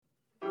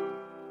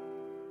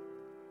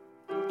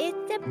It's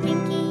the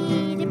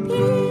Pinkie the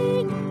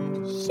Pig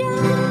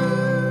Show.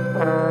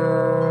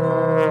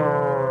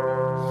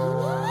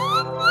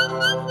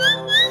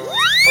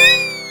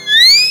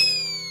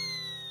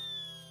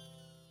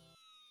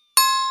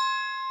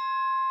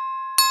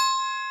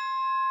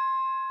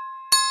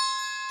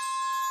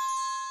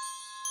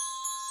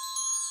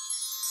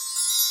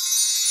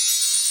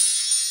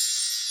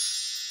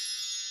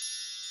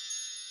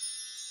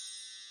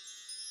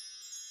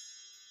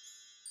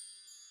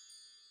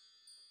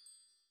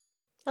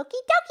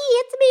 Okie dokie,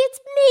 it's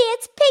me,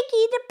 it's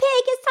Pinkie the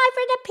Pig. It's time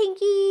for the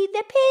Pinkie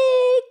the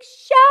Pig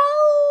Show.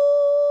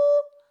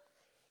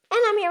 And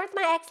I'm here with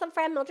my excellent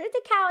friend Mildred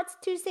the Cow. It's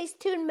Tuesday's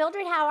Tune.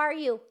 Mildred, how are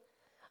you?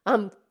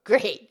 I'm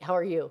great. How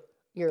are you?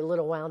 You're a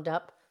little wound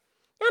up.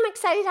 I'm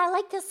excited. I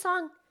like this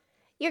song.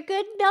 You're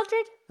good,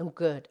 Mildred? I'm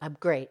good. I'm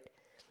great.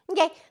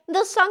 Okay,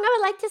 the song I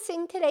would like to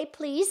sing today,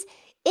 please,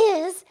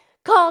 is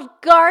called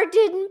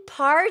Garden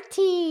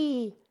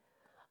Party.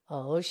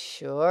 Oh,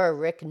 sure.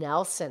 Rick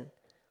Nelson.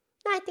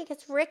 I think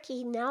it's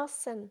Ricky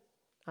Nelson.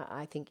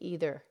 I think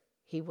either.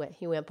 He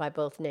went by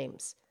both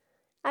names.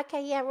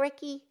 Okay, yeah,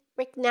 Rick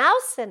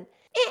Nelson.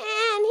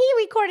 And he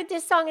recorded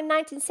this song in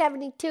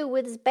 1972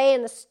 with his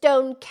band, the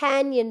Stone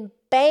Canyon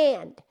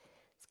Band.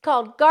 It's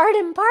called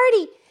Garden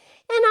Party. And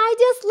I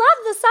just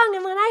love the song.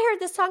 And when I heard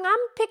the song, I'm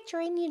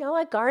picturing,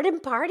 a garden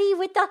party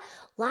with the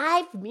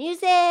live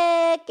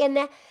music.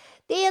 And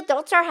the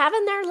adults are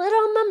having their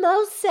little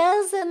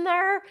mimosas and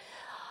their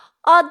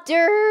hors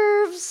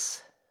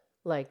d'oeuvres.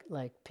 Like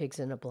pigs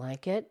in a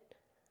blanket?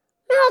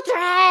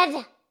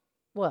 Mildred!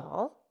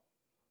 Well,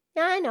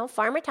 I know,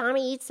 Farmer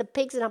Tommy eats the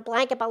pigs in a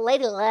blanket, but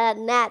Lady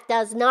Lynette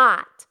does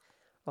not.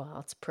 Well,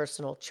 it's a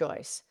personal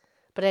choice.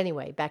 But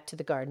anyway, back to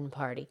the garden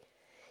party.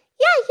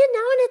 Yeah,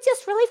 and it's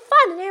just really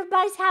fun, and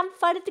everybody's having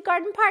fun at the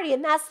garden party,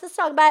 and that's the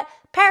song. But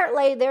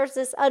apparently there's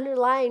this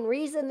underlying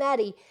reason that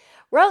he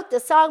wrote the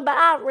song, but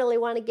I don't really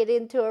want to get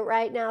into it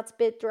right now. It's a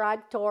bit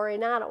derogatory,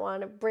 and I don't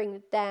want to bring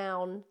it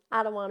down.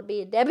 I don't want to be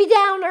a Debbie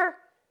Downer.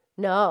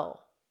 No.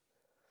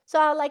 So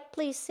I'd like,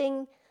 please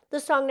sing the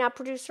song now.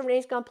 Producer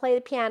Renee's going to play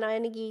the piano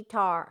and the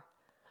guitar.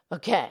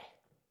 Okay.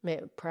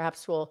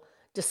 Perhaps we'll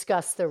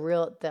discuss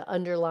the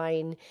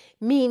underlying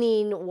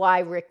meaning, why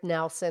Rick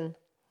Nelson.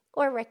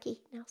 Or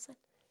Ricky Nelson.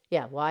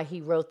 Yeah, why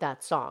he wrote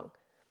that song.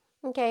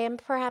 Okay,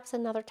 and perhaps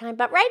another time.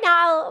 But right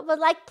now, I would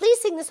like, please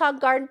sing the song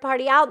Garden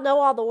Party. I don't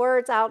know all the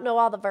words. I don't know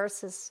all the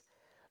verses.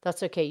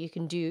 That's okay. You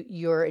can do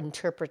your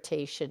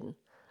interpretation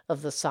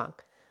of the song.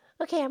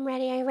 Okay, I'm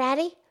ready. Are you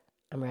ready?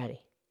 I'm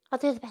ready. I'll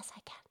do the best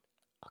I can.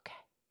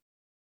 Okay.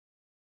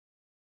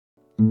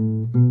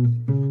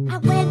 I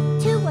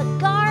went to a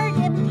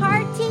garden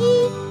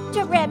party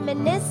to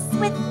reminisce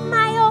with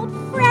my old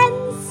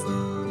friends.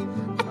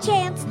 A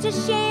chance to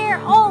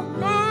share old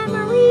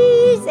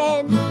memories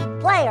and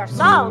play our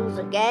songs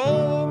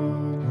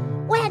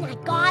again. When I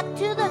got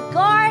to the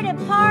garden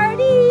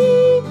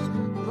party,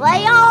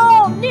 they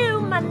all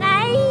knew my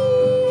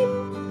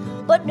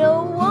name, but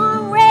no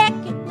one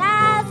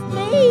recognized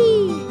me.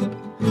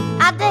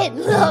 I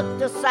didn't look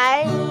the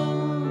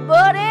same,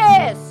 but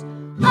it's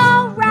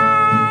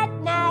alright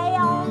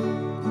now.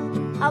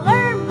 I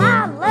learned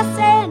my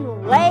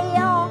lesson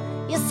well.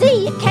 You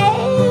see, you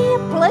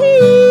can't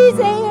please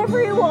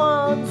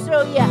everyone,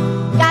 so you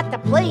got to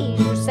please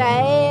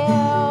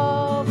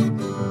yourself.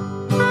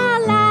 La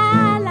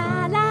la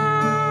la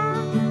la,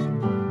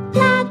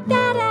 la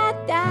da da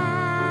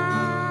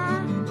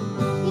da.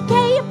 You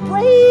can't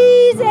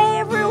please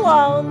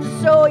everyone,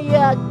 so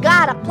you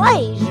gotta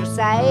please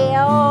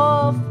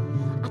yourself.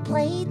 I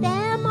played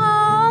them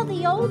all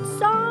the old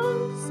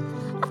songs.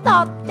 I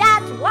thought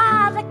that's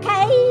why they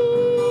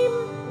came.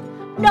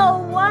 No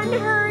one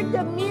heard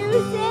the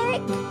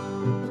music.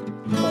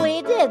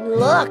 We didn't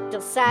look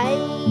the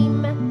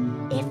same.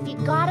 If you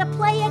gotta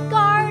play at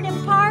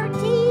garden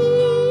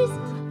parties,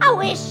 I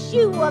wish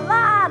you a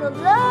lot of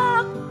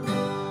luck.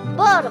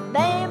 But the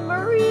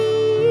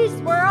memories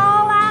were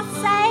all I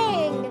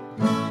sang.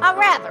 I'd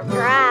rather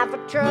drive a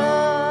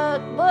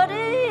truck, but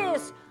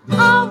it's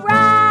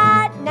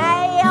alright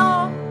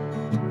now.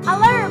 I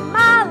learned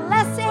my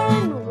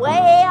lesson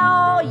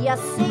well. You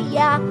see,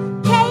 ya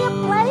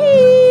can't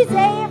please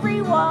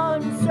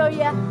everyone, so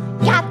you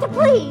got to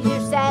please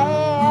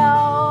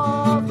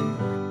yourself.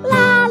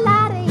 La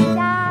la dee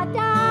da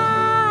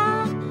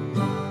da,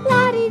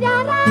 la dee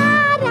da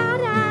da da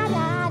da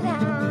da da.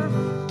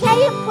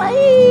 Can't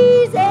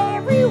please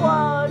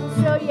everyone,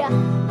 so you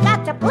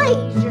got to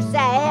please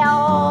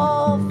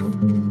yourself.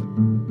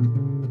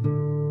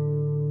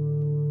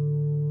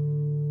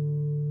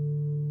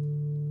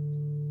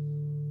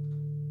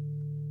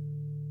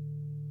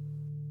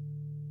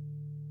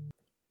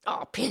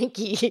 Oh,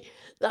 Pinkie,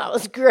 that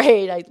was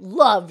great. I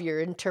love your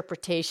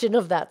interpretation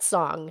of that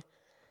song.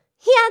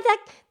 Yeah,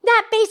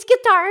 that bass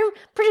guitar,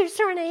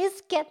 producer Renee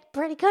is getting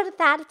pretty good at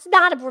that. It's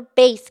not a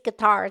bass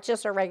guitar. It's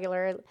just a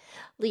regular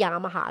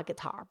Yamaha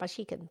guitar, but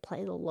she can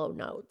play the low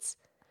notes.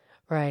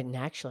 Right, and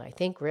actually, I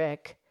think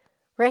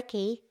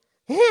Ricky,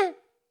 I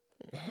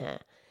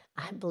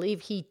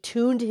believe he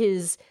tuned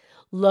his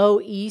low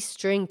E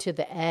string to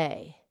the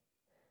A.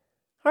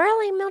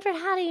 Really, Mildred,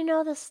 how do you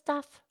know this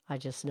stuff? I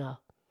just know.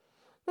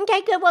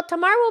 Okay, good. Well,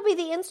 tomorrow will be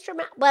the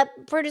instrument. Well,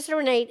 producer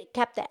Renee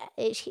kept that.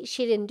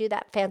 She didn't do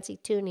that fancy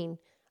tuning.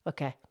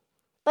 Okay.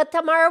 But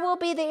tomorrow will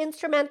be the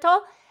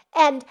instrumental,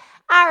 and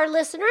our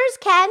listeners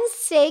can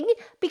sing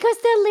because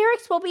the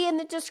lyrics will be in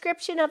the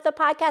description of the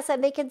podcast,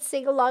 and they can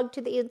sing along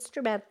to the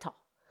instrumental.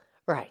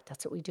 Right,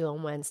 that's what we do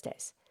on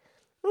Wednesdays.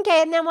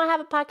 Okay, and then we'll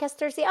have a podcast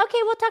Thursday. Okay,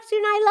 we'll talk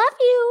soon. I love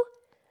you.